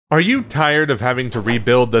Are you tired of having to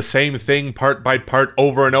rebuild the same thing part by part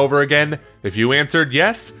over and over again? If you answered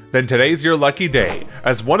yes, then today's your lucky day,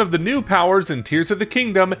 as one of the new powers in Tears of the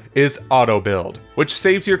Kingdom is Autobuild, which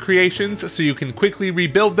saves your creations so you can quickly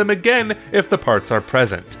rebuild them again if the parts are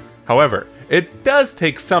present. However, it does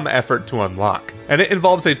take some effort to unlock, and it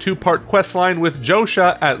involves a 2-part questline with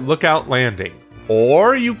Josha at Lookout Landing.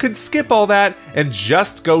 Or you could skip all that and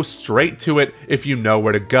just go straight to it if you know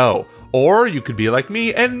where to go. Or you could be like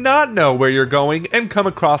me and not know where you're going and come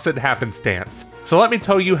across it happenstance. So let me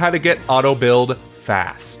tell you how to get Autobuild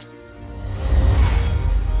fast.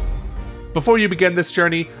 Before you begin this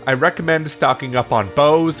journey, I recommend stocking up on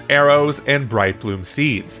bows, arrows, and bright bloom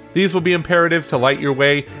seeds. These will be imperative to light your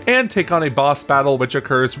way and take on a boss battle which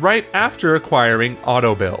occurs right after acquiring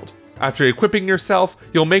Autobuild. After equipping yourself,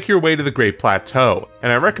 you'll make your way to the Great Plateau,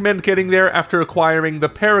 and I recommend getting there after acquiring the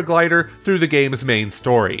paraglider through the game's main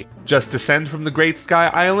story. Just descend from the Great Sky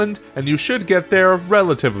Island, and you should get there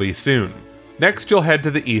relatively soon. Next, you'll head to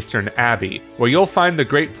the Eastern Abbey, where you'll find the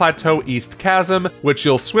Great Plateau East Chasm, which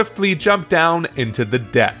you'll swiftly jump down into the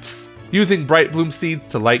depths. Using bright bloom seeds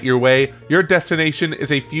to light your way, your destination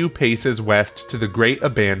is a few paces west to the Great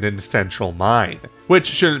Abandoned Central Mine, which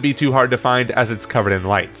shouldn't be too hard to find as it's covered in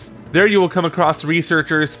lights. There you will come across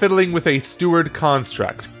researchers fiddling with a steward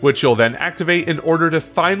construct, which you'll then activate in order to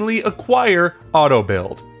finally acquire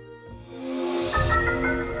Autobuild.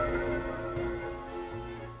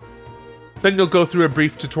 Then you'll go through a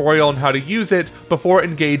brief tutorial on how to use it before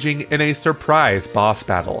engaging in a surprise boss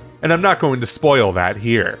battle, and I'm not going to spoil that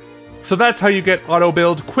here. So that's how you get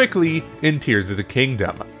Autobuild quickly in Tears of the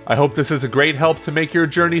Kingdom. I hope this is a great help to make your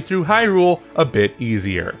journey through Hyrule a bit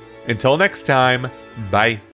easier. Until next time, bye.